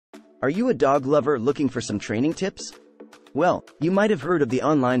Are you a dog lover looking for some training tips? Well, you might have heard of the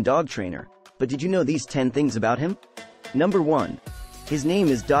online dog trainer, but did you know these 10 things about him? Number 1. His name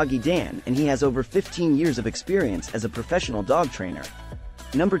is Doggy Dan and he has over 15 years of experience as a professional dog trainer.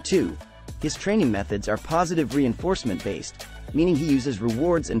 Number 2. His training methods are positive reinforcement based, meaning he uses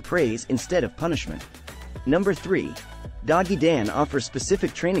rewards and praise instead of punishment. Number 3. Doggy Dan offers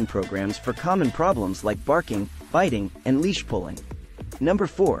specific training programs for common problems like barking, biting, and leash pulling. Number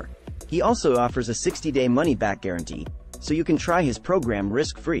 4. He also offers a 60-day money-back guarantee, so you can try his program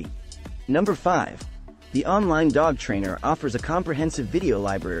risk-free. Number 5. The online dog trainer offers a comprehensive video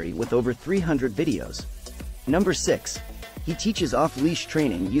library with over 300 videos. Number 6. He teaches off-leash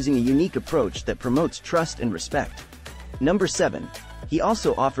training using a unique approach that promotes trust and respect. Number 7. He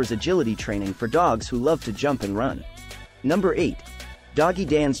also offers agility training for dogs who love to jump and run. Number 8. Doggy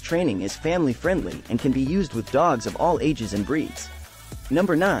Dan's training is family-friendly and can be used with dogs of all ages and breeds.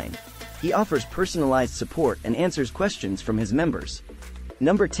 Number 9. He offers personalized support and answers questions from his members.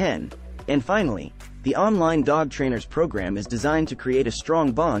 Number 10. And finally, the online dog trainers program is designed to create a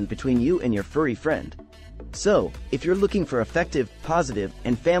strong bond between you and your furry friend. So, if you're looking for effective, positive,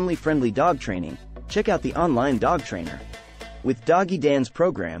 and family-friendly dog training, check out the online dog trainer. With Doggy Dan's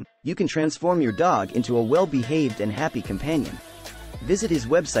program, you can transform your dog into a well-behaved and happy companion. Visit his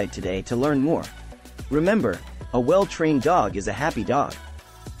website today to learn more. Remember, a well-trained dog is a happy dog.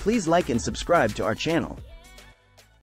 Please like and subscribe to our channel.